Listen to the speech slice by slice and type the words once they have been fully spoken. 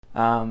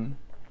Um,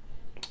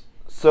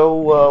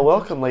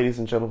 Welcome, ladies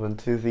and gentlemen,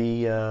 to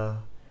the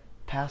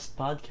Past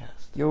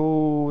Podcast.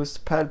 yo, it's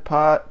Pet.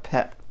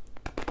 That's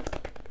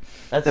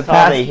The Tommy.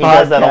 Past He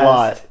does that a Podcast.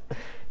 lot.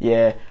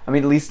 Yeah, I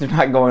mean, at least they're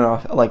not going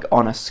off like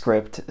on a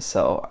script,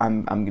 so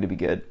I'm gonna be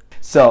good.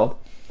 So,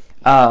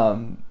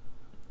 we're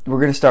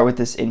gonna start with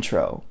this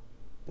intro.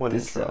 What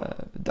This intro?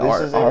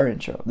 our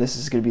intro. This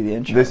is gonna be the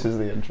intro. This is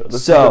the intro. This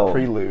is So- the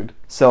prelude.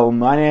 So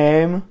my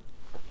name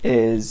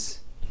is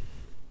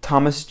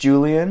Thomas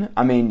Julian.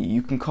 I mean,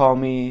 you can call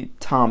me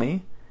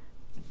Tommy.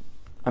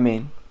 I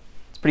mean,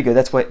 it's pretty good.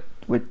 That's what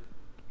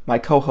my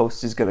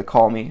co-host is gonna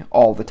call me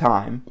all the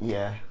time,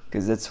 Yeah.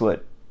 because that's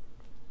what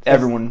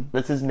everyone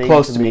That's his name.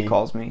 close to me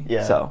calls me.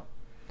 Yeah. So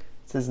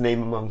It's his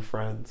name among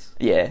friends.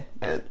 yeah,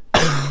 And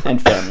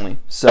and family.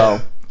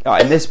 So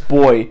and this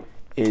boy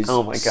is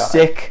Oh my God.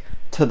 sick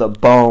to the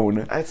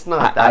bone. it's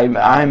not that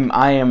bad.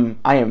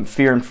 I am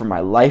fearing for my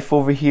life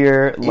over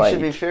here. You like,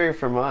 should be fearing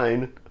for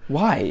mine.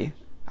 why?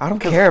 I don't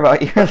care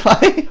about your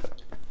life.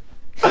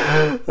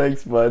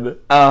 Thanks, bud.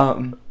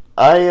 I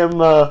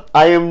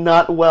I am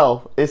not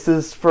well. This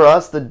is for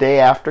us the day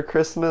after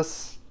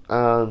Christmas.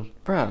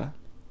 bruh.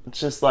 It's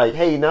just like,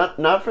 hey,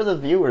 not for the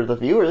viewer. The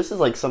viewer, this is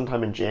like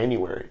sometime in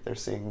January they're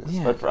seeing this.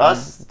 Yeah, But for yeah.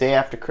 us, it's the day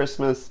after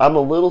Christmas. I'm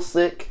a little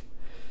sick.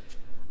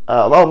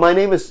 My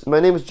name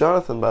is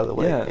Jonathan, by the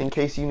way. Yeah. In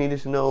case you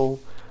needed to know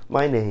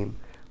my name,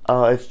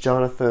 it's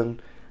Jonathan,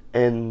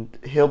 and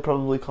he'll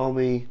probably call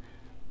me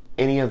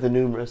any of the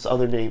numerous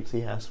other names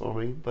he has for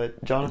me.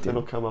 But Jonathan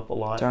will come up a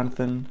lot.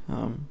 Jonathan.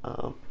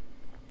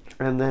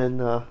 And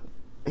then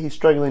he's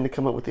struggling to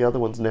come up with the other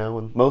ones now,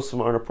 and most of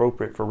them aren't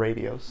appropriate for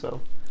radio.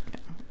 So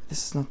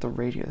This is not the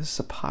radio. This is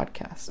a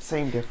podcast.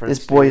 same difference.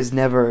 This boy dude. has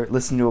never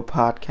listened to a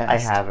podcast I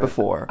haven't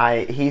before.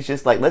 He's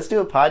just like, let's do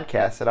a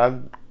podcast, and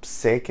I'm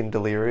sick and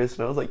delirious,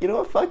 and I was like, you know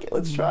what, fuck it,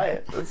 let's try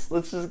it.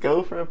 Let's just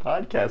go for a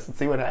podcast and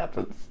see what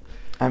happens.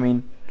 I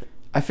mean,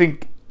 I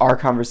think our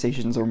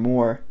conversations are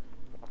more.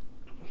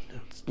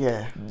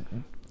 Yeah.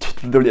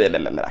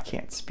 I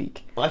can't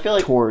speak. Well, I feel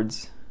like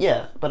Towards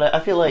but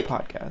I feel like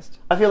podcast.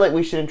 I feel like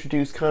we should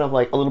introduce kind of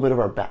like a little bit of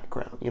our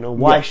background. You know,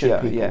 why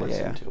should people yeah,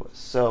 listen yeah. to us?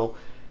 So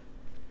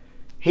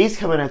he's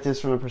coming at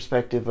this from a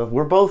perspective of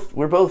we're both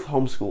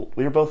homeschooled.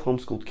 We were both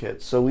homeschooled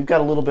kids, so we've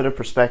got a little bit of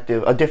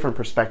perspective, a different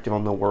perspective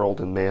on the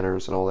world and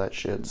manners and all that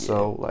shit.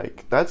 So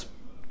like that's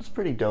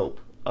pretty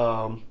dope.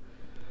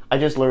 I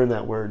just learned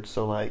that word,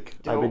 so like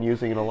I've been Dope.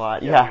 using it a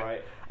lot. Yeah, Yeah,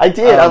 right. I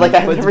did. I But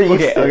never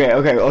used it.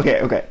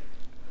 Okay.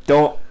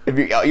 Don't, if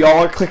y'all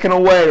are clicking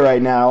away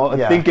right now and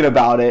Yeah. thinking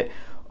about it.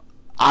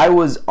 I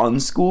was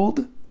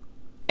unschooled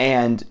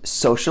and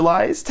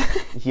socialized.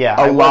 Yeah,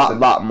 a I lot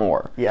wasn't.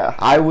 more. Yeah.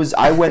 I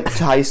went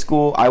to high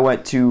school. I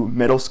went to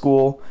middle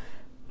school.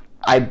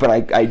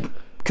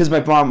 Because my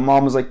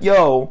mom was like,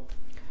 "Yo,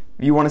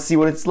 you want to see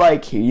what it's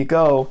like? Here you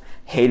go."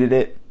 Hated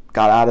it.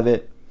 Got out of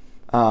it.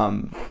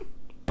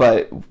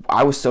 But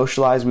I was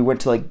socialized. We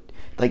went to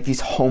like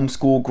these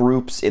homeschool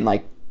groups in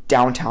like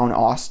downtown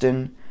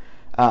Austin,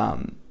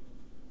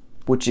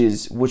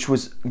 which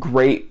was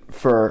great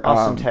for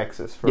Austin,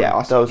 Texas. For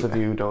Austin, those of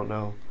you who don't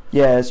know.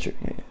 Yeah, that's true.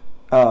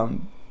 Yeah.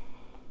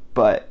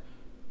 But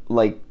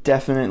like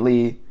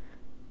definitely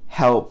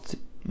helped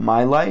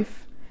my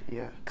life,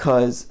 Yeah.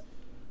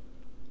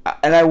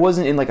 and I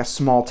wasn't in like a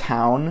small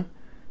town,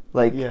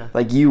 like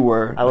you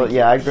were.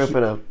 I grew up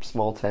in a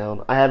small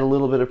town. I had a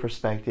little bit of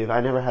perspective.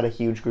 I never had a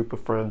huge group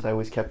of friends. I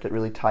always kept it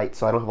really tight,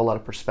 so I don't have a lot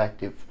of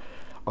perspective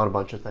on a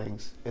bunch of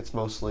things. It's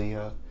mostly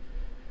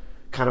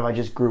kind of I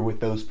just grew with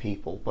those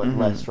people, but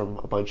less from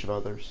a bunch of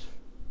others.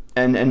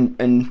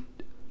 and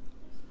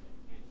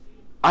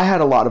I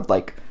had a lot of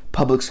like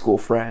public school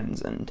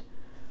friends and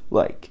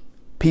like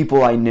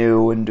people I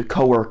knew and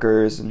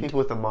coworkers and People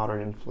with a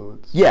modern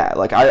influence. yeah,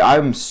 like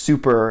I'm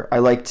super. I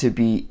like to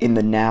be in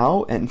the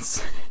now and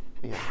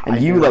Yeah, and I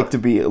you do like not- to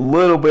be a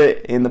little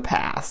bit in the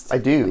past. I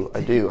do.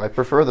 I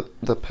prefer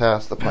the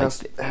past. The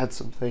past had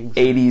some things.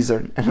 80s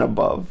and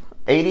above.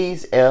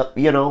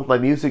 80s, my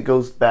music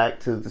goes back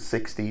to the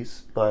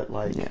 60s, but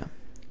like Yeah,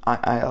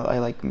 I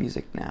like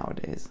music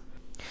nowadays.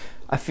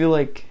 I feel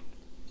like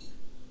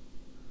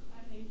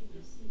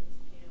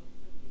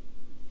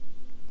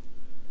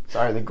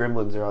Sorry, the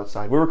gremlins are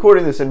outside. We're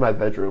recording this in my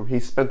bedroom. He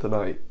spent the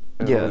night.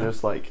 And Yeah.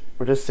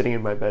 we're just sitting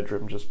in my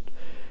bedroom, just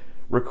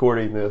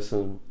recording this,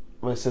 and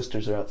my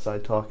sisters are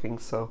outside talking.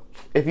 So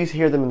if you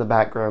hear them in the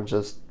background,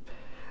 just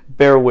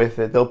bear with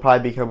it. They'll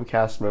probably become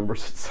cast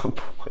members at some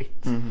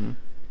point.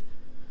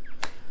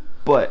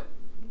 But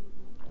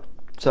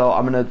so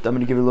I'm gonna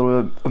give you a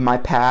little bit of my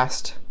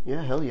past.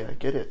 Yeah, hell yeah,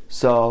 get it.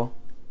 So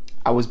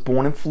I was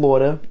born in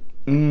Florida,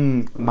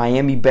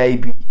 Miami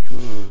baby.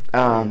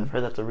 I've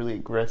heard that's a really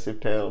aggressive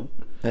town.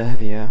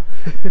 Yeah.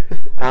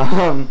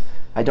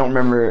 I don't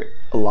remember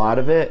a lot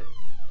of it.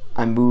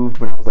 I moved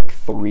when I was like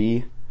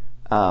 3.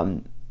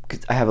 'Cause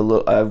I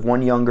have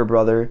one younger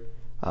brother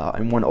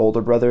and one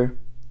older brother.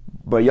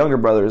 My younger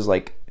brother is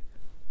like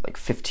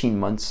 15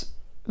 months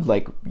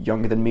like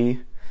younger than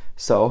me.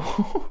 So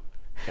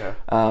Yeah.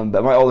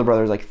 but my older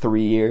brother is like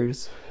 3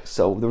 years.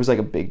 So there was like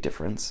a big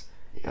difference.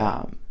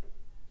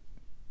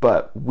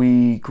 But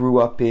we grew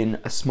up in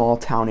a small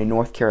town in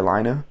North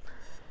Carolina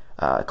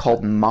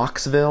called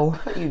Mocksville. I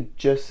thought you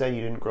just said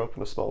you didn't grow up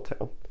in a small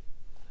town.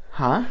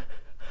 Huh?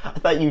 I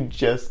thought you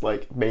just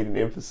like made an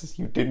emphasis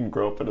you didn't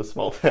grow up in a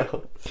small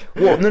town.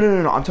 Well,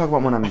 no. I'm talking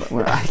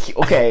about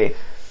okay.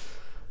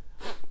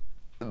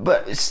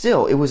 But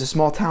still, it was a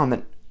small town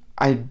that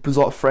I was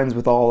all friends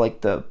with all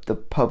like the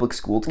public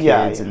school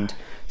kids and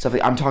stuff.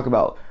 I'm talking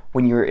about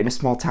when you're in a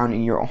small town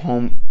and your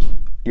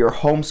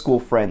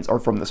homeschool friends are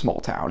from the small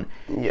town.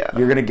 Yeah.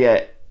 You're gonna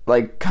get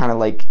like kind of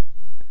like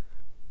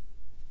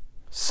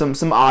some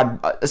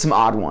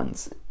odd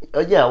ones.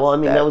 Yeah, well, I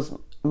mean, that was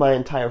my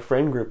entire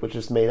friend group, which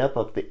is made up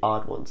of the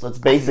odd ones. That's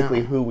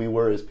basically who we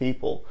were as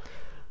people.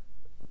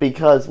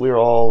 Because we were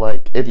all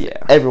like,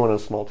 everyone in a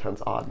small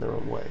town's odd in their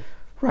own way.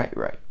 Right.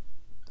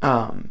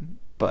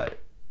 But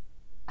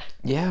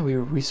yeah, it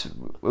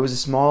was a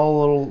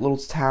small little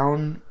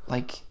town,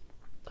 like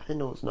I didn't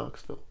know it was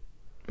Knoxville.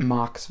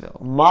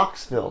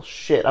 Mocksville.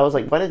 Shit. I was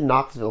like, why did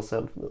Knoxville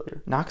sound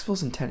familiar?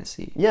 Knoxville's in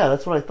Tennessee. Yeah,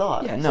 that's what I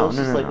thought. Yeah, no.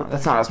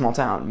 That's not a small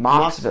town.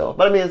 Mocksville.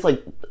 But I mean, it's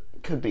like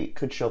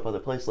could show up other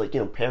places. Like,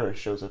 you know, Paris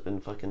shows up in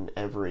fucking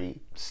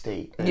every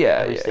state.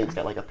 Every state's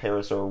got like a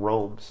Paris or a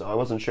Rome. So I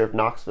wasn't sure if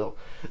Knoxville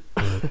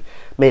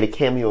made a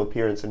cameo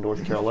appearance in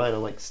North Carolina,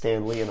 like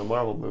Stan Lee in a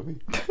Marvel movie.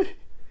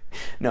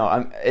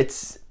 No, it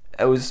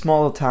was a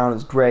small little town. It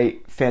was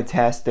great,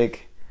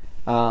 fantastic.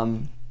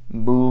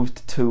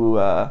 Moved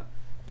to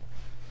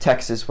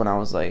Texas when I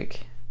was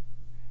like,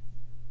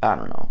 I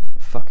don't know,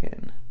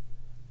 fucking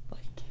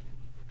like.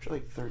 You're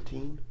like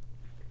 13.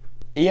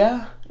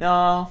 Yeah.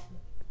 No.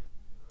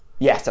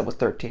 Yes, I was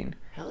 13.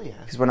 Hell yeah.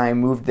 Because when I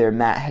moved there,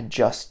 Matt had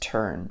just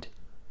turned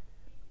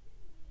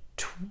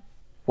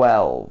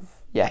 12.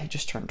 Yeah, he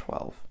just turned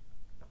 12.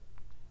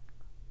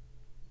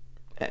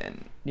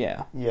 And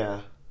yeah. Yeah.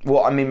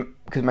 Well, I mean,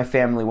 because my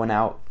family went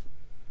out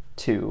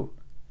to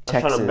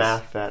Texas. I'm trying to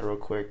math that real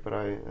quick, but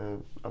I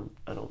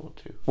don't want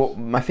to. Well,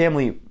 my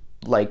family,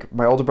 like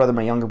my older brother,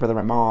 my younger brother,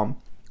 my mom,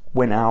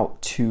 went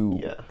out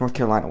to North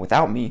Carolina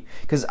without me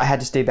because I had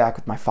to stay back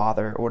with my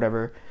father or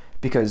whatever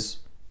because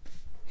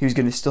he was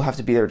going to still have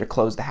to be there to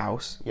close the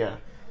house. Yeah.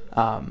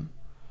 And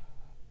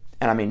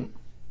I mean,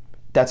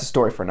 that's a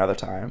story for another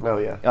time. Oh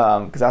yeah.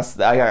 Because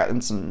I got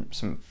in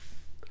some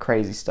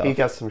crazy stuff. You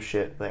got some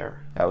shit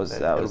there. That'll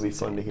be insane.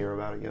 fun to hear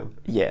about again.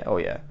 Yeah. Oh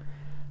yeah.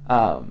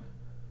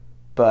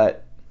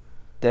 But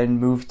then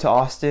moved to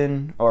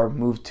Austin or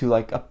moved to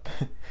like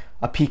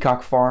a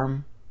peacock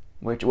farm,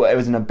 it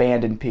was an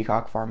abandoned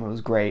peacock farm. It was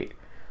great.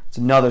 It's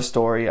another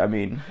story. I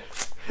mean,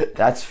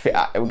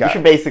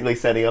 you're basically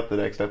setting up the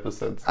next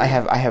episode. So. I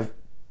have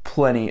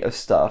plenty of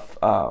stuff.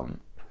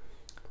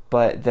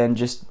 But then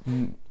just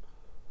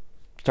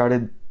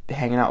started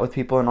hanging out with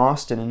people in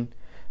Austin and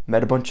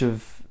met a bunch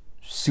of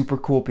super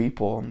cool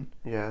people.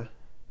 Yeah.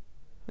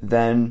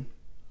 Then,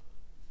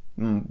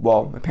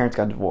 well, my parents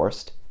got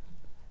divorced.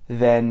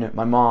 Then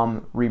my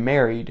mom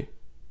remarried,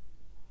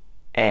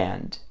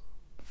 and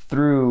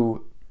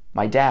through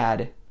my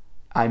dad,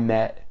 I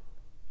met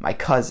my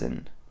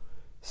cousin.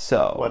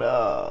 So what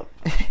up?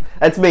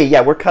 That's me.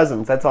 Yeah, we're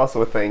cousins. That's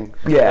also a thing.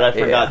 Yeah, that I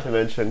forgot to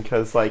mention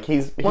because like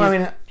he's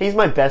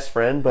my best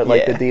friend, but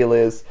like the deal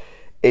is,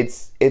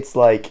 it's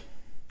like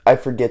I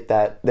forget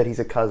that he's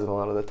a cousin a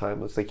lot of the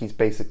time. It's like he's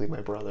basically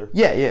my brother.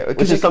 Yeah.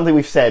 Which is something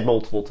we've said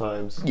multiple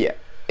times. Yeah,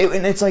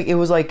 and it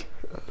was like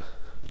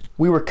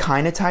we were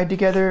kind of tied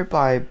together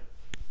by,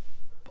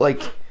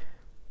 like,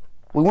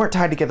 we weren't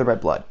tied together by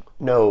blood.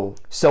 No.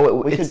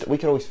 So we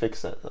could always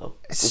fix that though.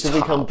 We could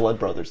become blood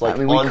brothers. Like I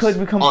mean, we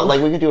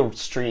could do a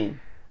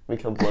stream.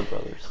 Become blood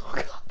brothers.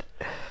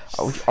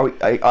 Oh god.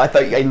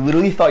 I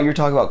literally thought you were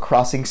talking about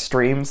crossing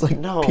streams,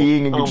 like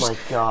peeing and just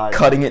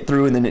cutting it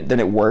through, and then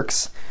it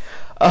works.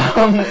 But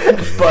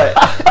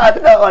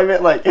no, I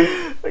meant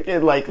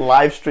like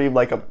live stream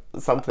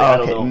something. I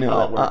don't know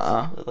how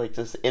that works. Like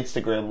just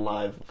Instagram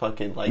live,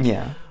 fucking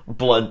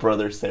blood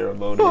brother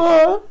ceremony.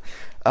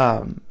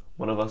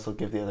 One of us will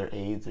give the other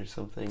AIDS or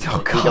something.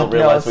 Oh god, we don't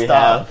realize we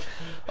have.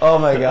 Oh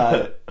my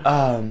god.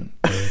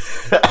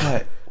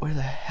 But where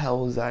the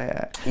hell was I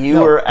at? We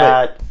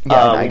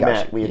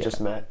had just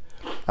met.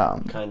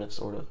 Kind of,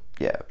 sort of.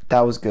 Yeah,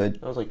 that was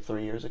good. That was like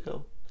 3 years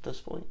ago at this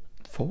point.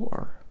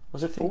 4.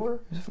 Was it 4?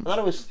 I thought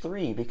it was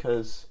 3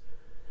 because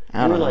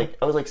I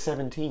was like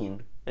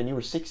 17 and you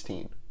were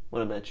 16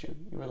 when I met you.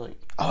 You were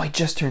like, oh, I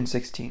just turned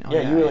 16. Oh,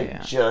 you were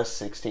just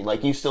 16.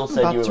 Like you still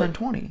said you were turn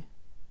 20.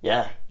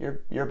 Yeah,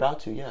 you're about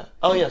to. Yeah.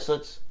 Oh yeah, so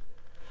it's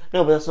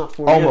but that's not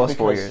 4 years. Almost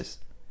 4 years.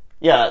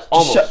 Yeah, it's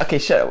almost. Shut up.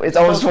 It's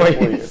almost 4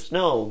 years.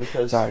 No,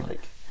 because sorry.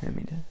 Like, I didn't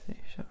mean to say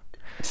shut up.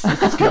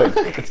 It's good.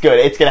 It's good.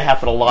 It's gonna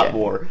happen a lot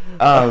more.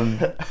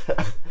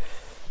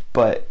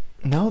 But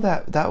no,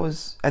 that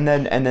was and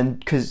then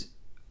because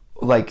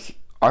like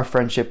our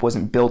friendship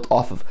wasn't built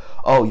off of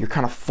you're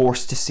kind of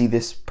forced to see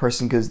this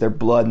person because they're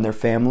blood and their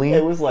family.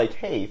 It was like,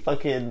 hey, do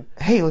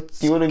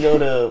you want to go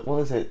to what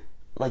was it?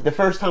 Like the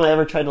first time I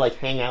ever tried to like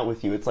hang out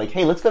with you, it's like,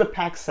 hey, let's go to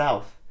PAX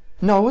South.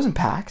 No, it wasn't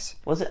PAX.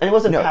 Was it? And it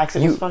wasn't No, PAX.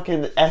 It was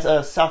fucking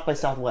South by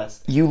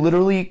Southwest. You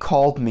literally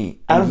called me.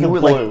 Out and of you the were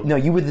blue. like, no,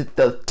 you were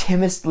the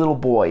timmest little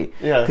boy.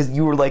 Yeah. Because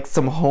you were like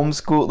some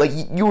homeschool, like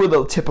you were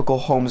the typical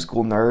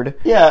homeschool nerd.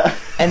 Yeah.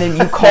 And then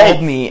you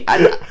called me.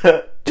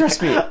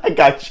 Trust me. I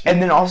got you.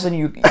 And then all of a sudden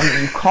you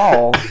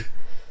call,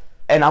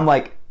 and I'm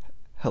like,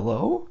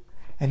 hello?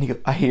 And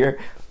I hear,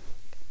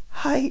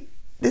 hi,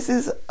 this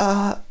is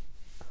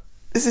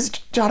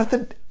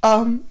Jonathan.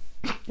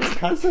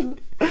 Cousin.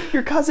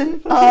 Your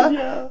cousin.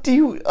 Yeah. Do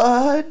you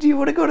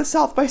want to go to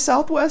South by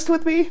Southwest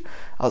with me?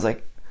 I was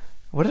like,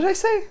 what did I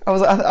say? I You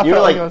were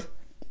felt like, I was,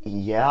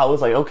 yeah, I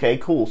was like, okay,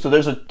 cool. So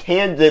there's a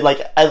tangent,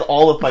 like, as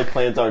all of my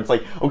plans are, it's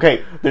like,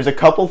 okay, there's a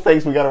couple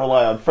things we got to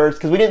rely on first,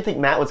 because we didn't think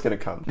Matt was going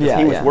to come, because Yeah,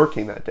 he was yeah.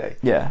 working that day.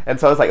 Yeah. And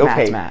so I was like,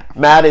 okay, Matt's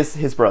Matt is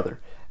his brother,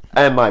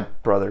 and my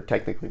brother,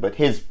 technically, but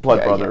his blood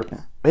Yeah, brother. yeah.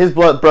 His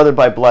brother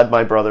by blood,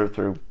 my brother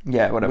through,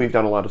 yeah, whatever. we've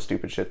done a lot of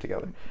stupid shit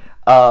together.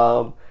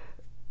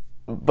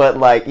 But,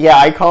 like, yeah,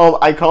 I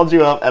called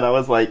you up, and I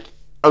was like,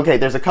 okay,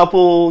 there's a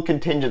couple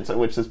contingents on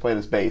which this plan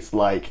is based,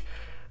 like,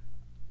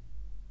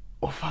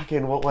 oh,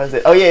 fucking, what was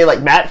it? Oh, yeah,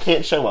 like, Matt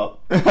can't show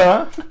up.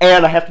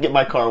 And I have to get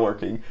my car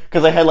working.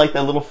 Because I had, like,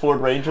 that little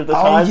Ford Ranger at the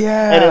time.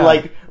 yeah. And it,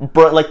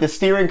 like, the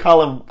steering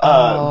column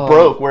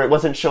broke where it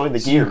wasn't showing the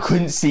You gears.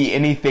 couldn't see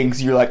anything,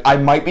 so you're like, I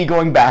might be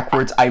going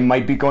backwards, I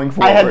might be going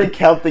forward. I had to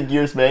count the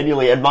gears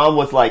manually, and Mom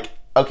was like,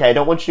 okay, I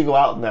don't want you to go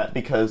out in that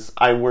because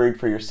I'm worried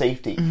for your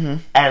safety. Mm-hmm.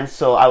 And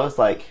so I was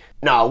like,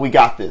 no, we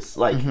got this.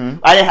 Like,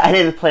 I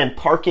didn't plan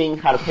parking,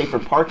 how to pay for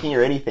parking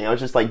or anything. I was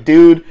just like,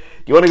 dude,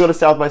 you want to go to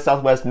South by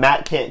Southwest?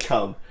 Matt can't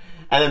come.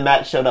 And then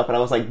Matt showed up, and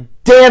I was like,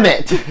 damn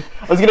it!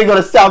 I was going to go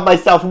to South by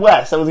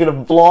Southwest. I was going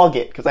to vlog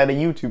it because I had a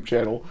YouTube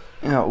channel.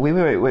 No,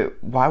 wait.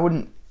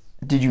 Why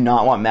did you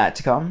not want Matt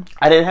to come?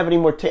 I didn't have any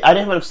more I didn't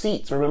have enough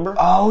seats, remember?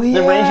 Oh,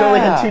 yeah. The Ranger only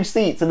had 2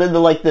 seats, and then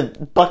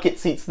the bucket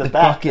seats in the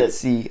back Bucket that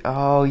seat.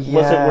 Oh, yeah.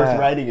 wasn't worth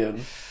riding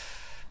in.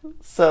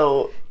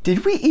 So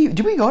Did we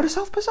go to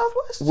South by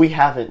Southwest? we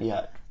haven't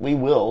yet. We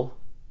will,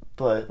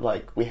 but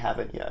like we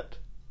haven't yet.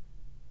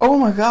 Oh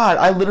my god,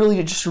 I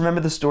literally just remember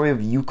the story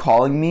of you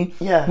calling me.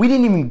 Yeah. We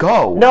didn't even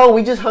go. No,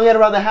 we just hung out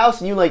around the house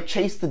and you like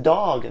chased the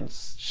dog and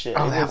shit.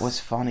 Oh, that was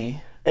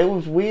funny. It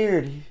was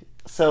weird.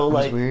 So It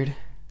like was weird.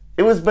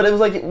 it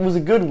was a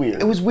good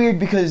weird. It was weird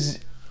because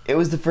it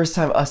was the first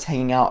time us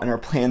hanging out and our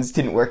plans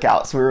didn't work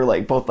out. So we were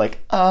like both like,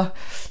 hi.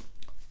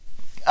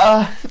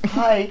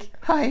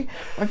 hi,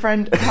 my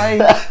friend,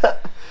 hi.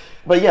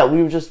 But yeah,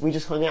 we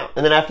just hung out.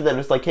 And then after that it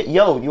was like, hey,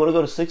 yo, you want to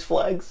go to Six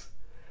Flags?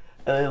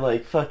 And then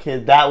like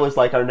fucking that was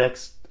like our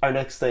next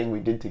thing we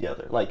did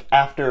together. Like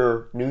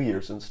after New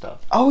Year's and stuff.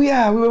 Oh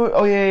yeah,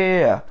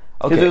 yeah.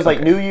 Because it was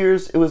like New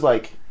Year's, it was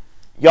like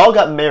y'all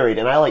got married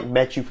and I like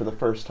met you for the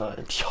first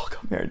time. Y'all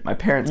got married. My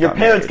parents. Your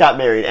parents got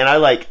married and I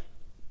like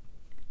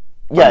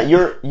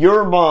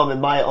your mom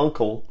and my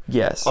uncle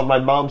Yes. on my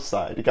mom's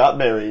side got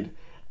married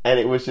and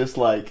it was just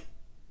like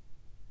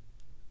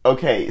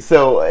okay,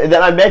 so and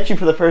then I met you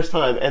for the first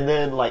time and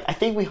then like I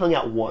think we hung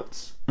out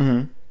once.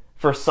 Mm-hmm.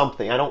 For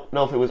something. I don't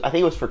know if it was I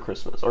think it was for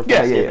Christmas or Yeah,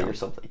 Thanksgiving yeah. or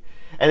something.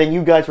 And then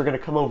you guys were gonna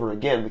come over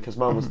again because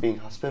Mom was being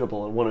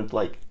hospitable and wanted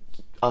like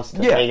us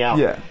to hang out.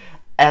 Yeah.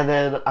 And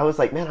then I was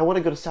like, man, I want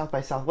to go to South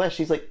by Southwest.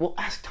 She's like, well,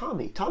 ask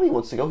Tommy. Tommy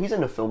wants to go. He's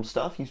into film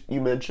stuff. You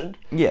mentioned.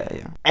 Yeah.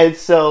 And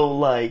so,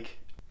 like,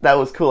 that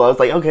was cool. I was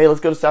like, okay, let's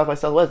go to South by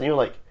Southwest. And you were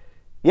like,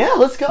 yeah,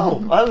 let's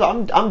go.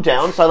 I'm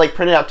down. So I, like,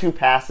 printed out 2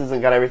 passes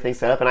and got everything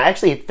set up. And I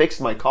actually fixed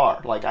my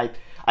car. Like, I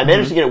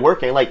managed to get it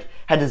working. I, like,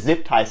 had to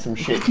zip tie some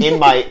shit in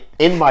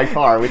my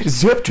car, which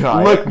Zip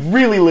tie. looked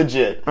really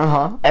legit.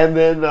 Uh-huh. And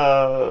then,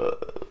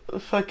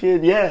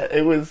 fucking, yeah,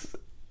 it was,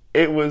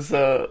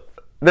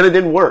 then it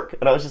didn't work.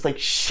 And I was just like,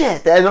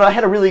 shit. And then I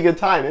had a really good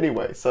time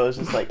anyway. So I was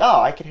just like,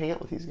 oh, I can hang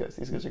out with these guys.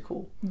 These guys are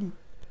cool.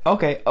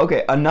 Okay.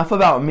 Enough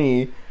about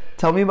me.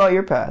 Tell me about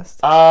your past.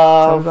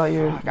 Tell me about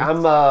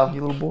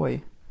your little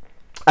boy.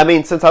 I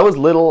mean, since I was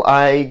little,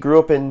 I grew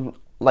up in,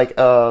 like,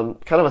 kind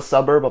of a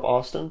suburb of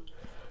Austin.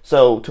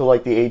 So, till,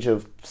 like, the age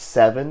of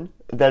 7.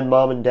 Then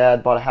Mom and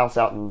Dad bought a house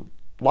out in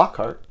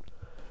Lockhart.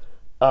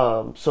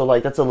 So,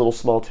 like, that's a little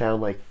small town,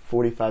 like,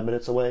 45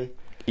 minutes away.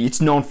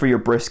 It's known for your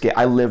brisket.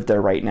 I live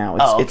there right now.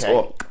 It's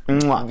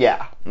mwah,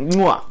 Yeah.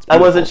 mwah. I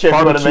wasn't sure if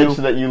you want to Barbecue.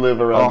 mention that you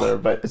live around there,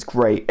 but it's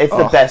great. it's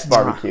the best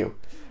mwah. barbecue.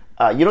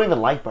 You don't even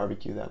like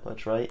barbecue that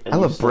much, right? And I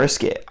you love said-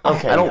 brisket.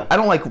 Okay, I don't. yeah. I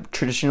don't like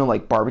traditional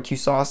like barbecue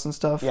sauce and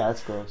stuff. Yeah,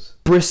 that's gross.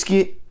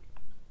 Brisket.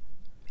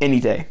 Any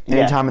day,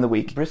 any time of the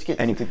week. Brisket,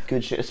 Any.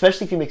 good shit,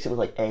 especially if you mix it with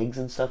like eggs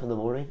and stuff in the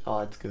morning. Oh,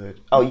 that's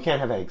good. Oh, you can't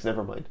have eggs.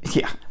 Never mind.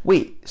 Yeah.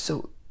 Wait.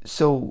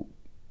 So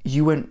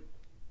you went.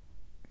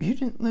 You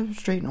didn't live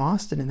straight in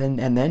Austin,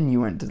 and then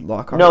you went to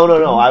Lockhart. No.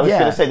 I was Yeah.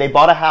 gonna say they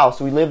bought a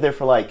house. We lived there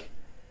for like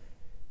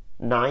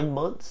 9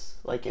 months.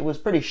 Like it was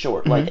pretty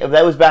short. Like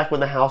that was back when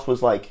the house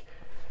was like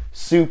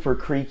super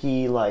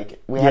creaky.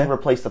 Like we hadn't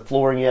replaced the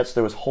flooring yet, so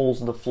there was holes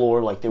in the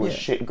floor. Like there was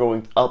shit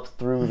going up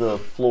through the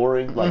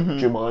flooring, like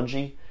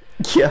Jumanji.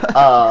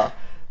 Yeah.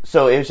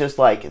 So it was just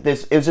like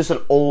this. It was just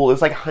it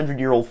was like a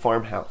 100-year-old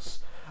farmhouse.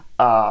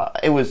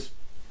 It was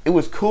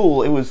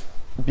cool. It was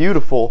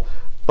beautiful,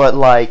 but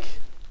like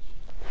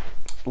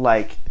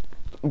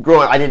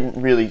growing, I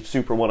didn't really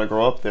super want to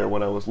grow up there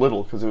when I was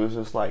little because it was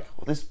just like,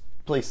 well, this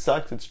place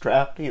sucks. It's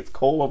drafty. It's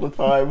cold all the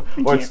time,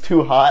 or it's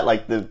too hot.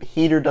 Like the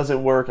heater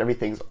doesn't work.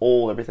 Everything's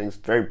old. Everything's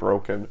very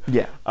broken.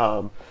 Yeah.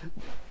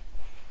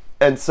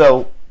 And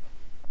so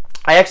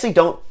I actually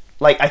don't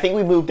like. I think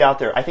we moved out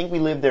there. I think we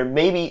lived there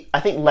maybe. I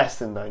think less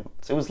than 9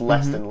 months. It was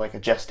less than like a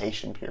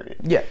gestation period.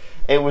 Yeah.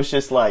 It was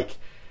just like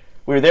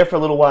we were there for a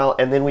little while,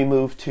 and then we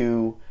moved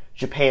to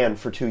Japan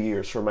for 2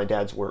 years for my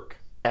dad's work,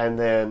 and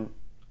then.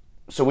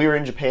 So we were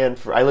in Japan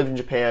I lived in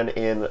Japan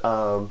in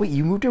Wait,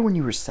 you moved there when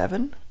you were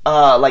 7?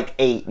 like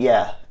 8,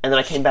 yeah. And then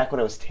I came back when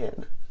I was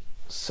 10.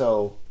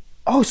 So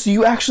Oh, so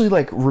you actually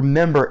like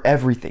remember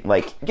everything.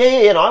 Like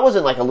yeah, no, I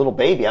wasn't like a little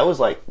baby. I was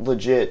like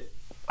legit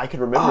I could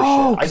remember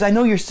oh, shit. because I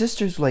know your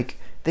sisters like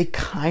they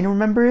kind of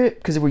remember it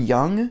because they were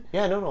young.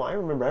 Yeah, no, I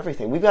remember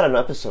everything. We've got an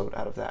episode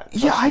out of that.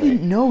 Yeah, I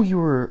didn't know you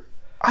were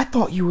I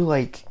thought you were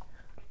like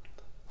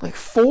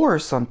 4 or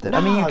something.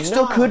 I mean, you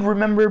still could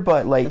remember,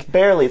 but like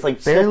barely. It's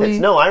like barely.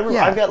 snippets. No,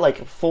 Yeah. I've got like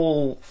a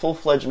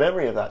full-fledged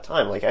memory of that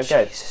time. Like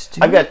Jesus,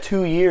 dude. I've got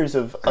 2 years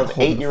of holding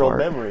 8-year-old fart.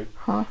 memory.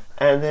 Huh?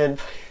 And then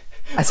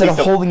I said I'm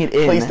holding it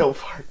in. Please don't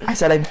fart. I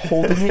said I'm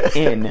holding it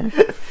in.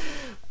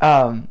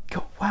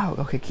 Wow.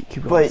 Okay,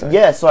 keep going. But sorry.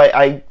 yeah, so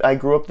I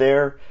grew up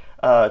there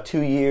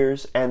 2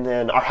 years, and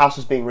then our house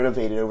was being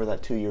renovated over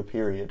that 2-year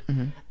period.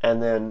 Mm-hmm.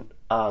 And then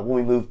when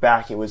we moved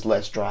back, it was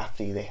less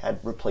drafty. They had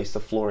replaced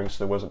the flooring, so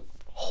there wasn't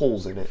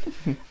holes in it.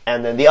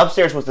 And then the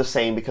upstairs was the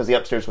same because the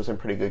upstairs was in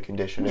pretty good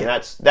condition. And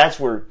that's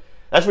where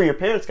your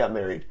parents got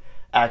married.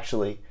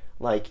 Actually,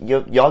 like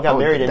y'all got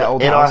married in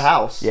our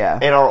house. Yeah,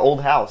 in our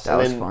old house. That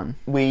was fun.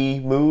 We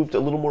moved a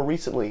little more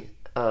recently.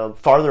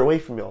 Farther away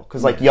from y'all,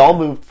 because like y'all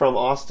moved from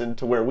Austin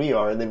to where we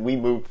are, and then we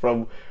moved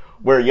from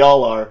where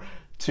y'all are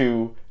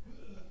to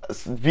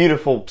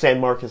beautiful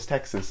San Marcos,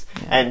 Texas,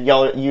 and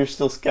you're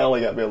still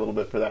scowling at me a little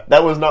bit for that.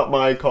 That was not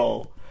my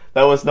call.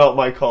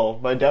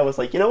 My dad was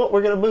like, you know what,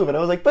 we're gonna move, and I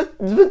was like, but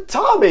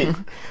Tommy,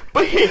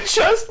 but he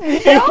just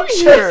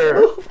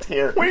moved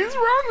here. What is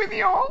wrong with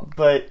y'all?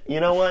 But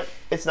you know what?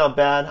 It's not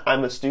bad.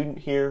 I'm a student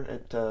here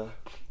at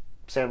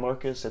San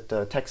Marcos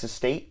at Texas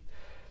State,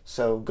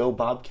 so go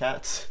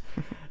Bobcats.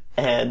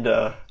 And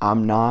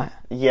I'm not.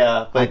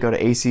 Yeah, but I go to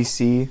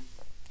ACC.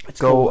 It's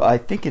cool. I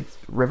think it's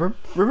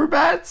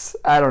Riverbats.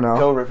 I don't know.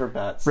 Go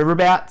Riverbats.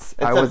 Riverbats.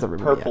 It's I was a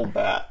purple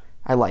bat.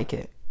 I like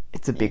it.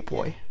 It's a big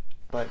boy.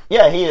 But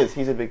yeah, he is.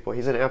 He's a big boy.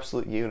 He's an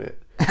absolute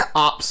unit.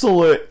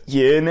 Absolute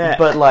unit.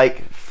 But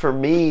like for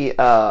me,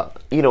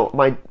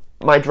 my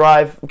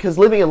drive, because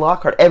living in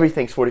Lockhart,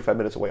 everything's 45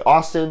 minutes away.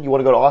 Austin, you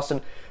want to go to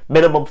Austin,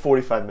 minimum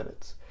 45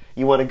 minutes.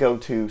 You want to go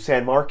to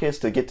San Marcos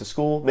to get to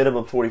school,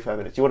 minimum 45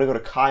 minutes. You want to go to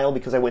Kyle,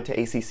 because I went to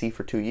ACC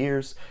for 2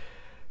 years,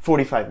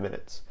 45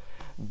 minutes.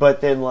 But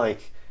then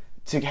like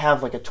to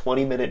have like a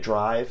 20-minute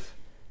drive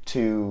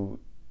to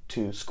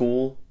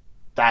school,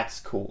 that's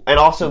cool. And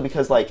also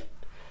because like,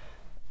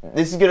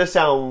 this is going to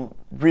sound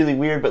really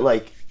weird, but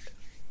like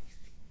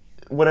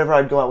whenever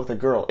I'd go out with a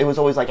girl, it was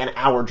always like an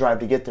hour drive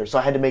to get there. So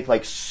I had to make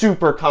like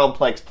super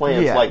complex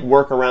plans, like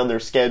work around their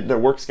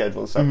work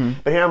schedule and stuff.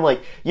 Mm-hmm. But here I'm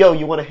like, yo,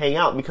 you want to hang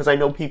out because I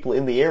know people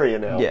in the area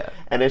now. Yeah.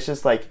 And it's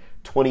just like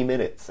 20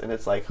 minutes, and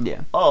it's like,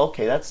 oh,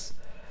 okay, that's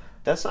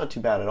not too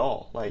bad at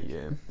all. Like,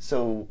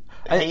 so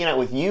hanging out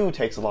with you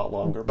takes a lot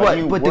longer. But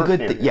the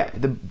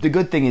good the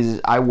good thing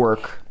is I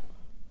work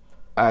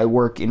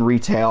in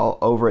retail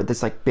over at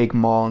this like big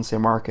mall in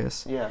San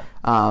Marcos. Yeah.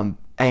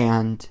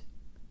 And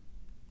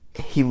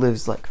he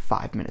lives like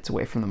 5 minutes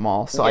away from the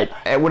mall. So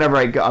whenever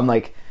I go, I'm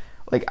like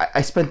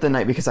I spent the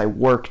night because I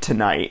work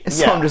tonight.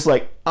 So I'm just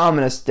like, I'm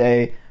going to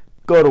stay,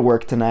 go to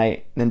work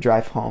tonight, then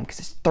drive home because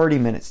it's 30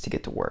 minutes to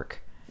get to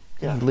work.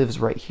 Yeah. He lives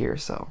right here,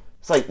 so.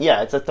 It's like,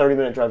 it's a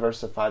 30-minute drive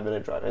versus a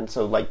 5-minute drive. And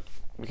so like,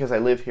 because I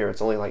live here,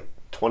 it's only like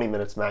 20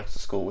 minutes max to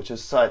school, which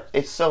is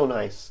it's so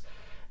nice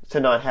to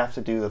not have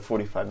to do the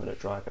 45-minute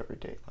drive every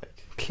day.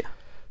 Like,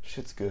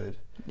 shit's good.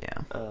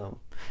 Yeah.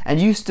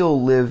 And you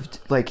still lived,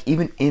 like,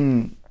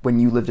 even when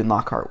you lived in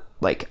Lockhart,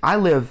 like, I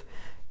live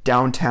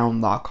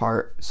downtown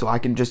Lockhart, so I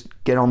can just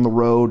get on the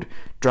road,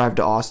 drive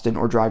to Austin,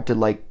 or drive to,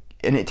 like,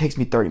 and it takes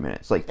me 30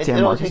 minutes. Like, it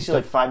only takes you,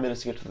 like, 5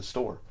 minutes to get to the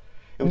store.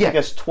 It would take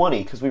us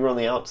 20, because we were on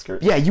the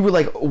outskirts. Yeah, you were,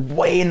 like,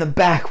 way in the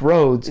back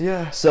roads.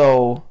 Yeah.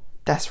 So,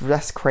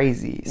 that's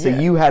crazy. So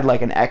you had,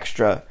 like, an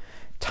extra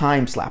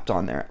time slapped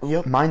on there.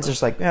 Yep. Mine's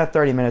just like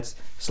 30 minutes,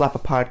 slap a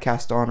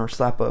podcast on or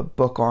slap a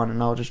book on,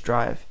 and I'll just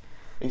drive.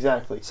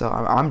 Exactly. So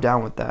I'm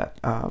down with that.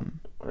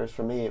 Whereas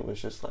for me, it was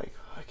just like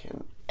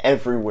fucking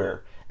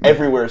everywhere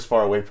is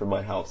far away from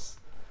my house.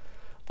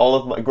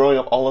 Growing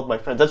up, all of my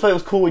friends. That's why it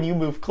was cool when you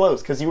moved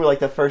close, because you were like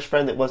the first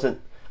friend that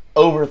wasn't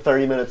over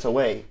 30 minutes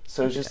away.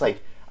 So it was just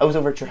like I was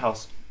over at your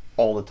house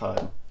all the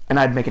time, and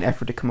I'd make an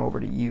effort to come over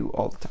to you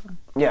all the time.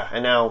 Yeah,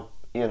 and now,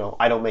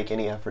 I don't make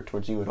any effort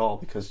towards you at all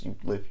because you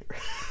live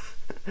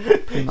here.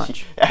 Pretty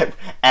much.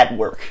 At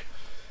work.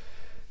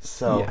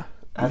 So,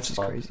 That's which is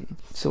fun. crazy.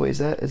 So is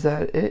that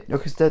it? No,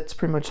 because that's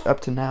pretty much up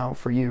to now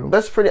for you.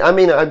 That's pretty. I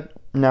mean,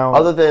 No.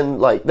 other than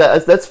like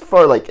that's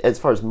far like as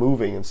far as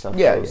moving and stuff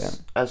Yeah, goes.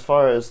 yeah. As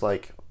far as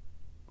like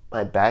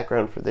my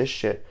background for this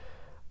shit,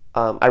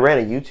 I ran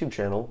a YouTube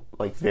channel,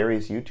 like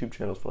various YouTube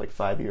channels for like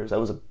 5 years. That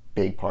was a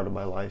big part of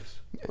my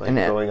life, like And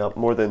growing up,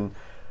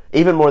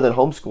 even more than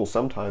homeschool.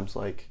 Sometimes,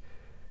 like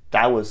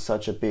that was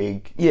such a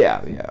big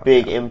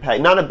big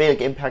impact. Not a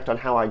big impact on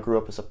how I grew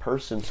up as a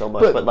person so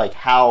much, but like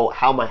how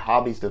my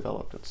hobbies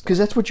developed and stuff. Because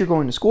that's what you're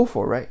going to school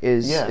for, right?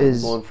 I'm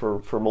going for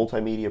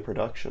multimedia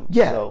production.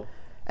 Yeah. So.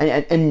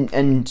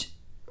 And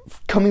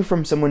coming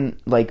from someone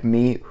like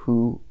me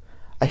who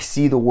I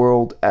see the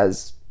world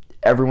as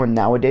everyone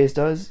nowadays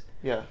does,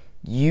 Yeah.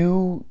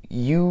 you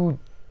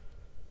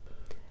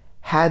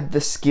had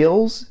the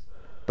skills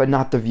but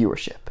not the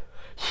viewership.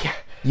 Yeah.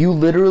 You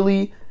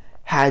literally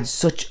had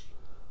such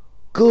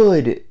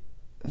good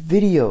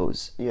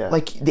videos. Yeah.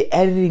 Like the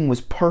editing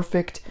was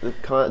perfect. The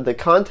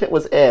content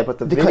was but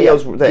the co-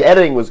 videos, yeah, the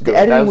editing was good. The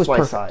editing that was my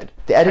perfect. side.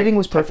 The editing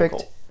was perfect.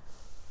 Technical.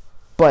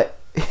 But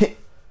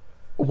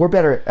we're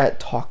better at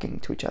talking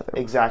to each other.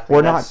 Exactly.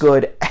 We're not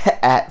good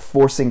at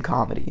forcing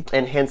comedy.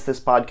 And hence this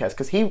podcast,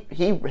 because he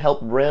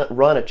helped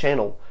run a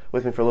channel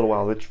with me for a little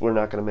while, which we're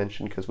not going to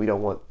mention because we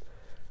don't want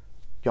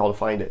y'all to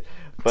find it.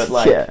 But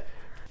like,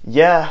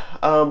 yeah.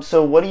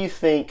 So what do you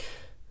think?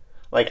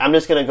 Like, I'm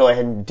just going to go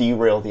ahead and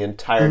derail the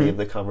entirety of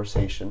the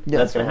conversation. Yeah,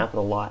 that's going to happen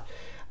a lot.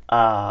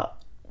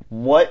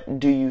 What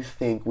do you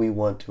think we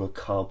want to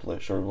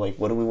accomplish, or like,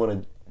 what do we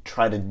want to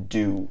try to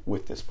do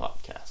with this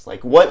podcast?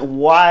 Like,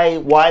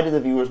 why do the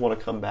viewers want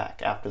to come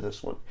back after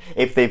this one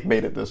if they've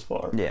made it this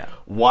far? Yeah.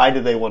 Why do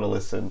they want to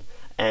listen,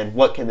 and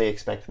what can they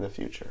expect in the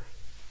future?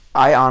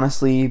 I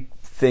honestly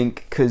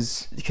think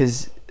because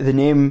the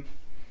name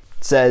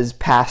says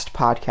Past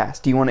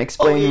Podcast. Do you want to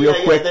explain real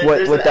quick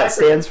what that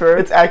stands for?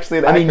 It's actually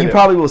an I mean, you acronym.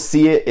 probably will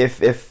see it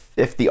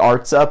if the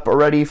art's up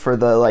already for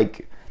the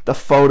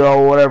photo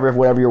or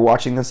whatever you're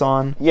watching this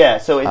on. Yeah,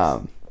 so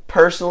it's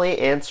personally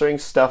answering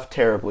stuff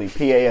terribly.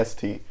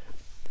 PAST.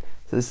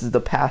 So this is the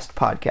Past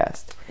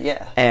Podcast.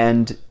 Yeah.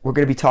 And we're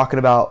going to be talking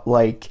about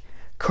like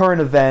current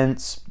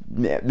events,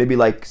 maybe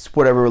like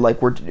whatever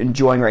like we're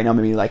enjoying right now,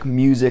 maybe like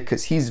music,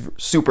 because he's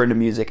super into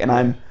music and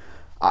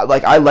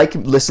I like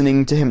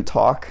listening to him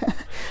talk.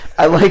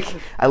 I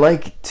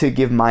like to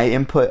give my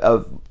input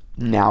of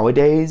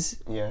nowadays.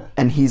 Yeah.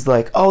 And he's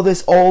like, oh,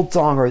 this old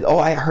song, or oh,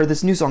 I heard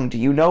this new song. Do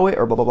you know it?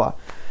 Or blah blah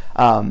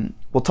blah.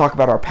 We'll talk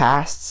about our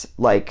pasts.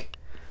 Like,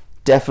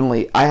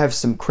 definitely, I have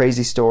some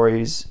crazy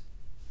stories.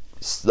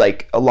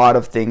 Like, a lot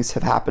of things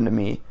have happened to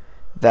me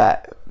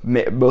that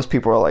most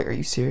people are like, are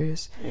you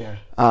serious? Yeah.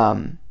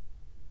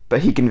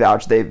 But he can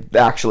vouch they've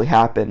actually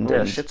happened.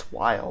 Yeah, and, shit's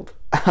wild.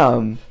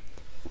 and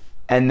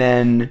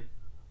then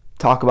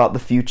talk about the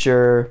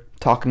future,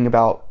 talking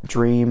about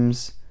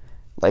dreams,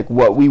 like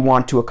what we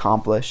want to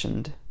accomplish,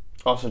 and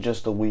Also,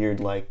 just the weird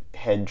like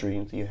head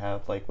dreams that you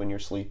have like when you're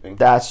sleeping.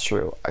 that's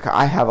true.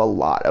 I have a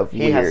lot of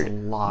He has a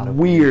lot of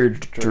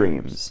weird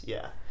dreams.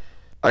 Yeah.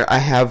 I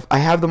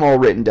have them all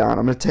written down.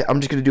 I'm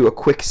just gonna do a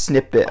quick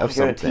snippet of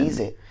You're gonna something. tease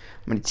it.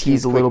 I'm gonna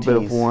tease a quick little bit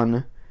of tease.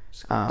 one.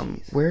 Just a quick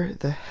tease. Where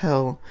the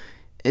hell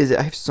is it?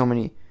 I have so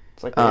many.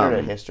 It's like the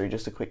internet history.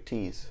 Just a quick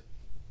tease.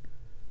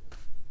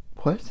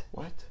 What?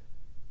 What?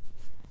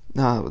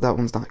 No, that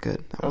one's not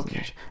good. That wasn't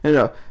Okay.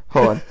 No,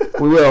 hold on.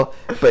 We will,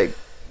 but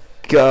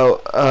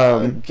go.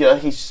 Yeah,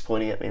 he's just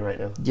pointing at me right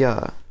now.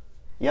 Yeah.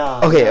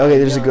 Yeah. Okay,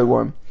 there's a yeah. good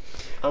one.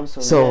 I'm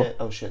so. So, mad.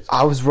 Oh shit.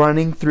 I was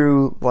running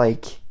through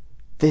like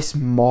this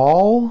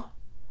mall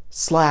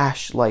 /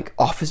 like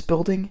office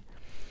building,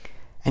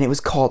 and it was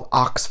called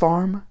Ox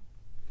Farm,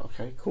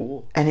 Okay.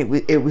 Cool. and it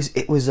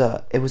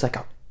was like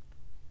a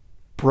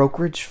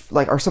brokerage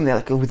like or something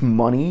like with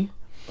money,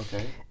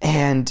 Okay.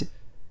 and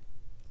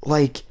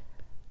like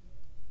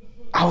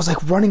I was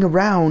like running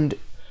around,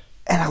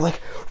 and I like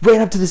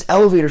ran up to this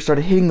elevator,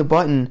 started hitting the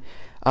button,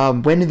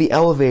 went to the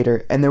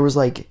elevator, and there was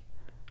like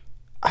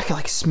I could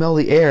like smell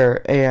the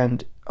air,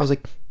 and I was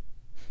like,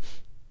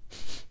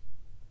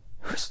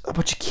 there's a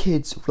bunch of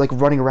kids like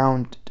running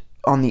around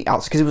on the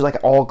outside because it was like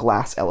an all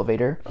glass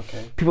elevator.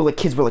 Okay. People like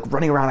kids were like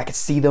running around. I could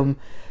see them.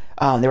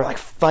 They were like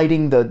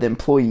fighting the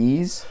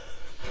employees.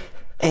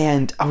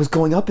 And I was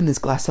going up in this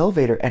glass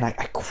elevator, and I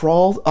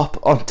crawled up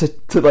onto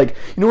like,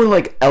 you know when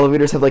like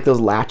elevators have like those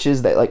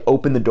latches that like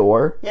open the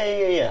door?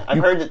 Yeah. I've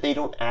heard that they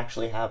don't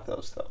actually have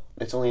those though.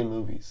 It's only in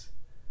movies.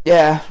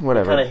 Yeah,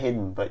 whatever. Kind of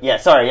hidden, but yeah.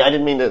 Sorry, I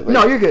didn't mean to. Like,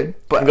 No, you're good.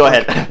 But Go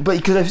ahead. But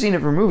because I've seen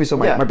it from movies, so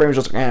my brain was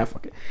just like,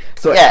 fuck it.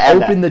 So Yeah, I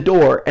and opened the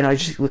door, and I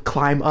just would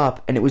climb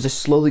up, and it was just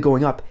slowly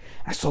going up.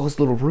 I saw this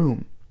little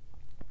room,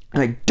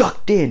 and I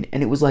ducked in,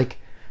 and it was like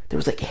there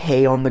was like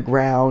hay on the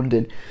ground,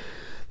 and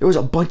there was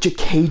a bunch of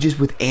cages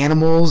with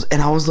animals,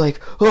 and I was like,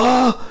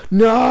 oh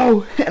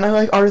no! And I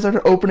like already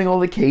started opening all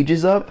the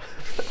cages up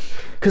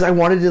because I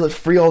wanted to like,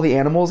 free all the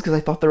animals because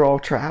I thought they were all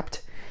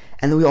trapped,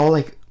 and then we all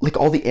like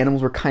all the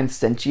animals were kind of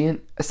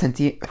sentient.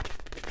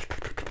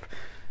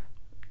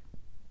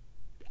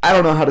 I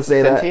don't know how to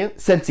say Sentient?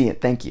 that.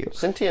 Sentient, thank you.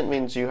 Sentient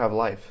means you have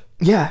life.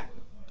 Yeah.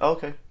 Oh,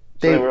 okay.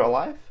 So they were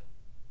alive?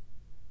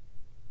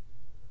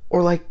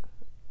 Or like,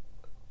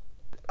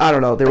 I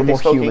don't know. They were more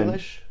spoke human.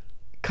 English?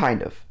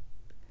 Kind of.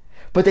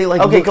 But they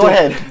like. Okay, go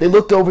ahead. They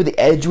looked over the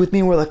edge with me.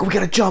 And we're like, we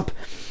gotta jump.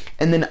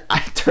 And then I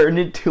turned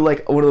into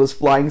like one of those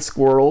flying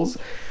squirrels.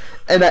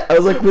 And I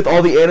was like with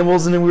all the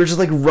animals, and then we were just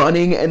like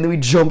running, and then we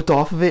jumped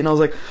off of it, and I was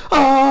like,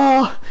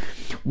 ah!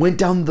 Went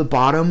down to the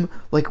bottom,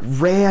 like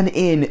ran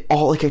in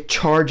all like a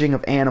charging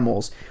of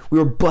animals. We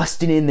were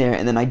busting in there,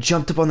 and then I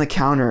jumped up on the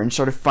counter and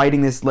started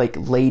fighting this like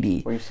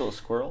lady. Were you still a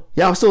squirrel?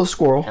 Yeah, I was still a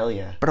squirrel. Hell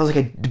yeah. But I was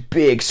like a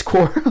big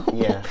squirrel.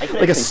 Yeah. I could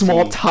like a actually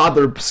small see-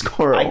 toddler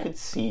squirrel. I could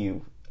see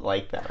you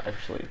like that,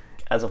 actually,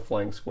 as a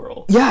flying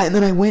squirrel. Yeah, and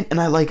then I went and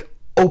I like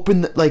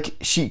opened the, like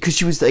because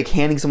she was like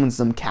handing someone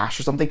some cash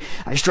or something.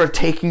 I started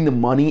taking the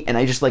money and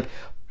I just like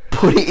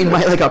put it in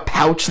my like a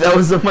pouch that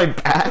was on my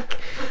back,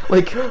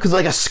 like because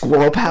like a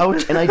squirrel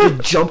pouch, and I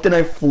just jumped and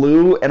I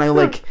flew and I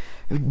like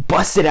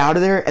busted out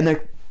of there, and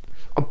there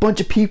a bunch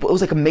of people. It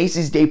was like a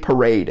Macy's Day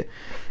Parade,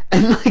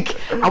 and like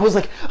I was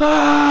like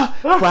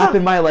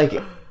flapping my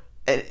like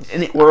and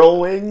Squirrel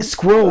wings?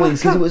 squirrel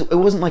wings, because it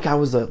wasn't like I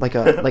was like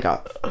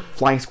a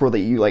flying squirrel that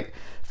you like.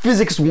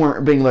 Physics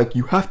weren't being like,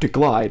 you have to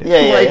glide.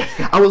 Yeah.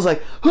 I was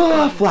like,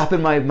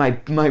 flapping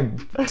my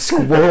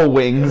squirrel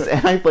wings,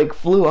 and I like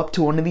flew up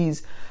to one of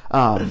these,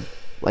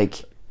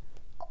 like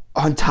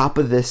on top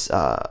of this,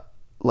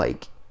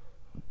 like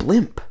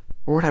blimp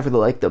or whatever,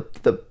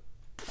 the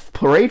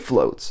parade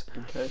floats.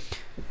 Okay.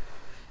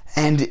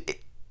 And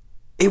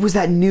it was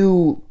that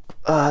new,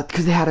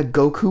 because they had a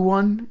Goku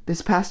one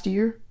this past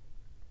year,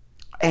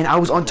 and I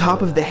was on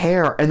top of the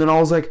hair, and then I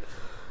was like,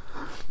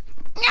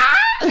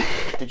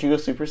 Did you go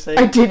Super Saiyan?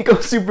 I did go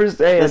Super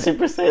Saiyan. The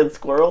Super Saiyan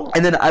squirrel?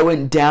 And then I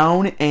went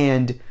down,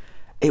 and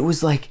it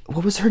was like,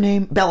 what was her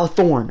name? Bella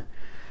Thorne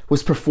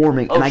was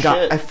performing, and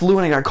shit. I flew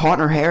and I got caught in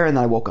her hair, and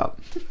then I woke up.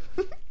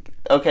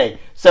 Okay,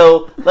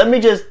 so let me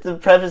just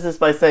preface this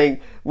by saying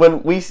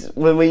when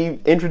we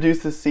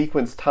introduced this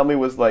sequence, Tommy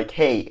was like,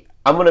 "Hey,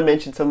 I'm gonna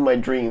mention some of my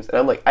dreams," and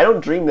I'm like, "I don't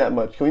dream that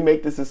much. Can we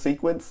make this a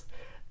sequence?"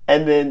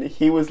 And then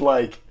he was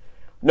like,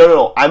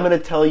 No, I'm gonna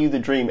tell you the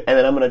dream, and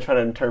then I'm gonna try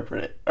to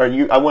interpret it. Or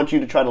I want you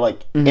to try to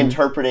like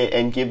interpret it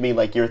and give me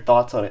like your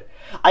thoughts on it.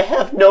 I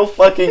have no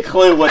fucking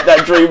clue what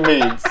that dream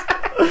means.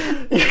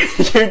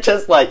 You're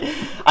just like,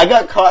 I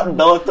got caught in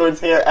Bella Thorne's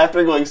hair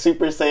after going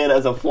Super Saiyan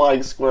as a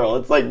flying squirrel.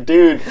 It's like,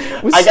 dude,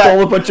 I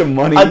stole a bunch of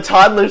money. A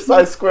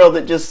toddler-sized squirrel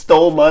that just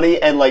stole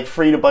money and like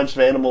freed a bunch of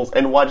animals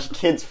and watched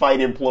kids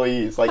fight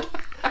employees. Like,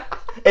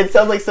 it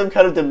sounds like some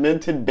kind of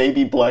demented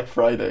baby Black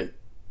Friday.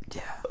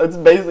 Yeah. That's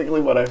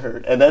basically what I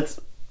heard, and it's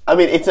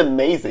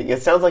amazing.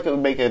 It sounds like it would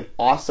make an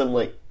awesome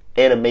like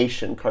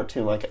animation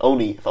cartoon, like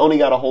Oni. If Oni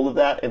got a hold of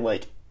that and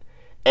like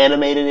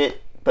animated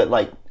it, but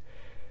like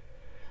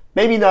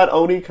maybe not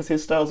Oni because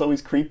his style's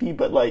always creepy,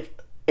 but like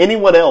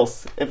anyone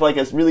else, if like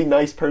a really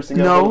nice person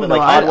got a hold of it,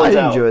 like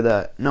I'd enjoy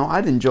that. No,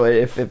 I'd enjoy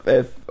it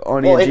if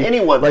Oni. Well, if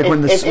anyone, like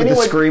when the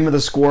scream of the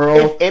squirrel.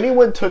 If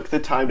anyone took the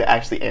time to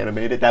actually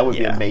animate it, that would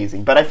be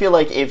amazing. But I feel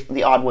like if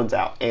the Odd Ones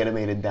Out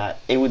animated that,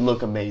 it would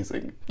look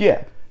amazing.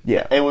 Yeah.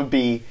 It would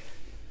be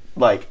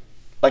like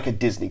a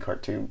Disney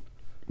cartoon.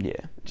 Yeah.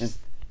 Just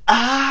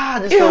a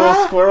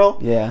little squirrel.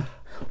 Yeah.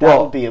 That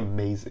would be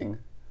amazing.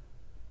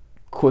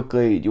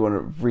 Quickly, do you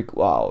want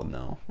to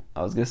no.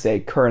 I was going to say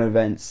current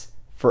events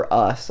for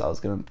us. I was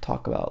going to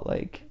talk about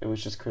like... It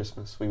was just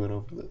Christmas. We went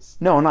over this.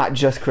 No, not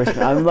just Christmas.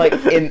 I'm like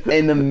in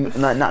the...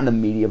 Not in the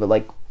media, but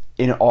like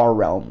in our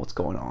realm, what's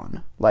going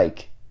on.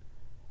 Like,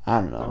 I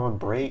don't know. I'm on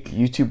break.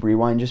 YouTube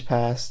Rewind just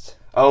passed.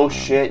 Oh,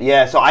 shit.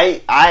 Yeah, so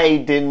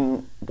I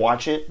didn't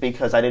watch it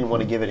because I didn't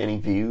want to give it any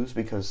views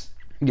because...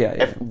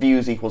 If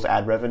views equals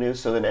ad revenue,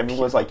 so then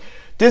everyone's like,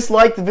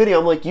 dislike the video.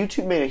 I'm like,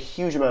 YouTube made a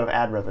huge amount of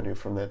ad revenue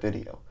from that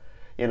video.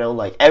 You know,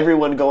 like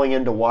everyone going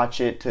in to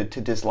watch it, to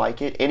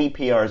dislike it. Any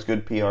PR is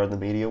good PR in the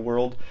media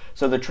world.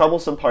 So the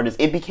troublesome part is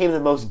it became the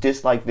most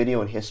disliked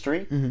video in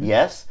history,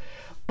 yes,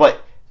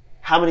 but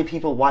how many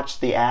people watched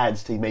the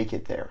ads to make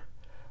it there?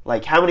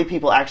 Like, how many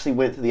people actually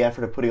went through the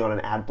effort of putting on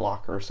an ad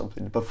blocker or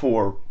something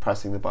before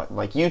pressing the button?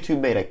 Like, YouTube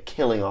made a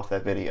killing off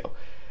that video.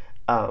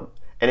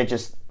 And it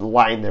just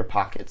lined their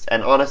pockets.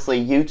 And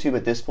honestly, YouTube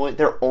at this point,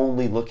 they're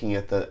only looking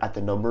at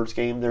the numbers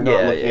game. They're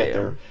not looking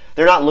at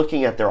they're not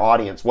looking at their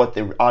audience, what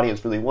the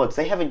audience really wants.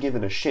 They haven't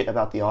given a shit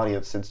about the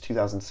audience since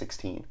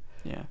 2016.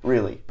 Yeah.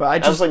 Really.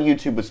 But that was when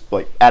YouTube was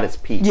like at its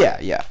peak.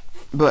 Yeah.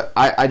 But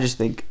I just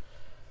think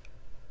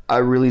I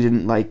really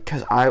didn't like,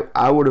 because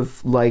I would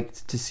have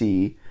liked to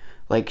see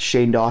like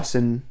Shane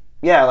Dawson.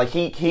 Yeah, like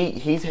he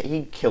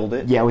killed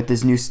it. Yeah, with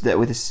this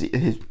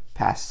his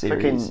past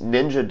series. Freaking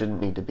Ninja didn't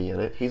need to be in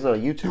it. He's not a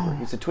YouTuber.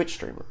 He's a Twitch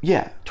streamer.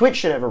 Yeah. Twitch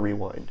should have a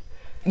rewind.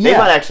 They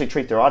might actually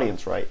treat their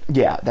audience right.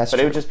 Yeah, that's But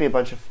true. it would just be a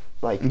bunch of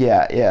like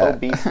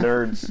obese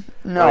nerds.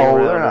 No,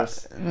 they're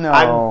not.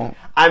 No.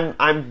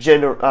 I'm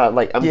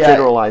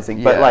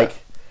generalizing, but like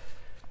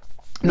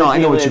no, I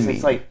know what you mean.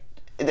 It's like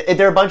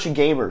they're a bunch of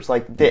gamers.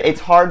 Like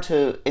it's hard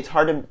to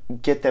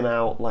get them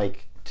out.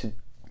 Like to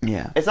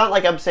It's not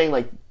like I'm saying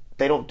like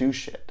they don't do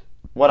shit.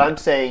 What I'm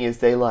saying is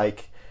they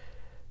like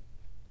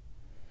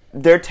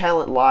their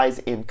talent lies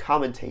in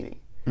commentating.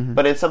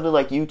 But in something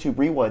like YouTube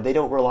Rewind, they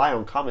don't rely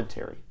on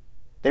commentary.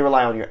 They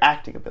rely on your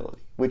acting ability,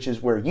 which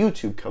is where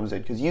YouTube comes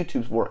in, because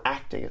YouTube's more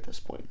acting at this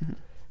point. And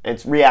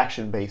it's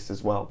reaction based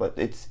as well, but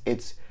it's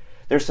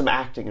there's some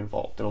acting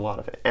involved in a lot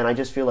of it. And I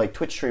just feel like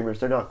Twitch streamers,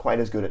 they're not quite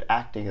as good at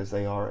acting as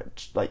they are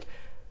at like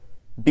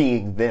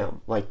being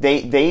them. Like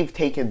they've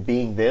taken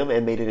being them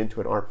and made it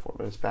into an art form,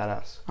 and it's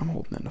badass. I'm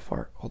holding in a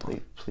fart. Hold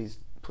on. Please,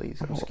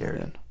 I'm I'm scared. holding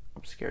it in.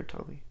 I'm scared,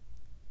 Tommy.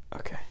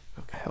 Okay.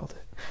 I held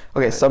it.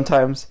 Okay,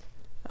 sometimes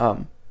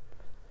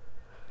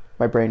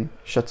my brain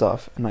shuts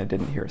off and I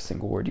didn't hear a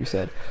single word you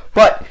said.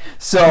 But,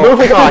 so...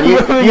 Moving on. You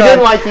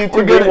didn't like We're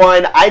YouTube gonna-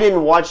 Rewind. I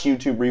didn't watch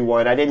YouTube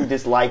Rewind. I didn't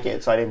dislike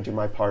it, so I didn't do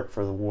my part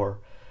for the war.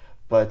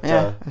 But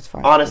Yeah, that's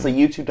fine. honestly,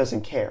 YouTube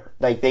doesn't care.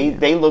 Like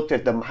they looked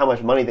at how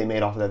much money they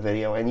made off of that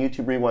video, and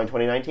YouTube Rewind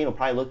 2019 will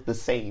probably look the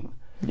same.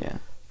 Yeah.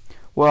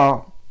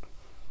 Well,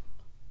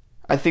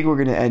 I think we're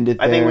going to end it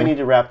there. I think we need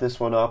to wrap this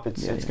one up.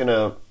 It's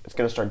gonna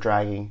start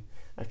dragging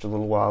after a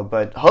little while,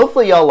 but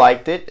hopefully y'all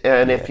liked it.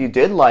 And if you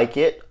did like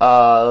it,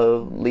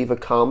 leave a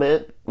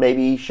comment.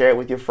 Maybe share it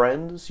with your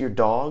friends, your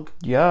dog.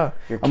 Yeah.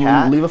 Your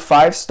cat. Leave a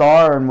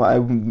 5-star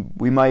and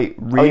we might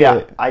read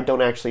it. I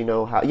don't actually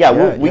know how.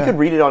 Yeah, we could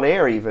read it on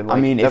air even. Like,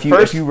 I mean, the if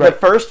first you the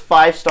first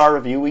 5-star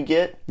review we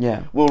get,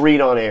 Yeah. we'll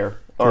read on air.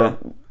 Or Yeah.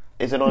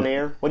 is it on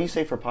air? What do you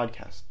say for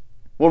podcast?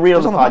 We'll read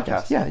on the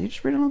podcast. Yeah, you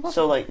just read it on the podcast.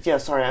 So like, yeah,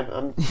 sorry,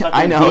 I'm stuck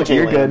I in know, DJ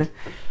you're land. good.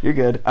 You're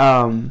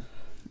good.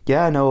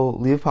 Yeah, no,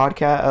 leave a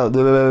podcast,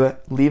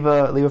 leave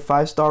a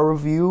 5-star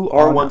review.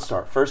 Or on-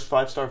 1-star. First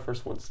 5-star,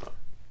 first 1-star.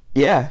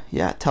 Yeah.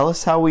 Tell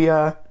us how we, Be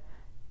how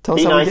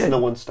we nice did. in the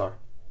 1-star.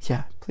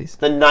 Yeah, please.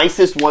 The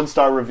nicest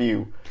 1-star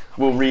review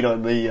we'll read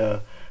on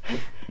the.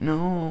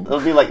 No. It'll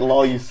be like,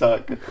 "Lol, you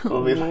suck."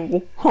 It'll be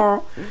like,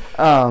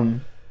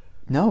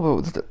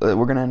 No, but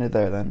we're gonna end it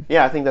there then.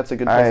 yeah, I think that's a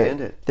good All place right. to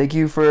end it. Thank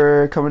you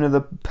for coming to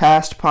the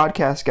past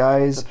podcast,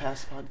 guys. The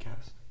past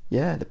podcast.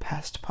 Yeah, the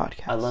past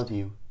podcast. I love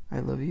you. I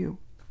love you.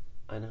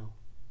 I know.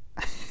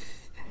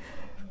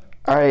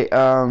 All right.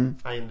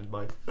 I ended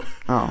mine.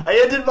 Oh. I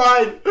ended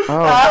mine. Oh.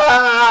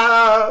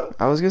 Ah!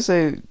 I was gonna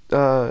say,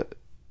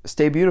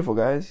 stay beautiful,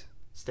 guys.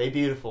 Stay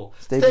beautiful.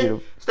 Stay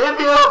beautiful. Stay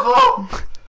beautiful.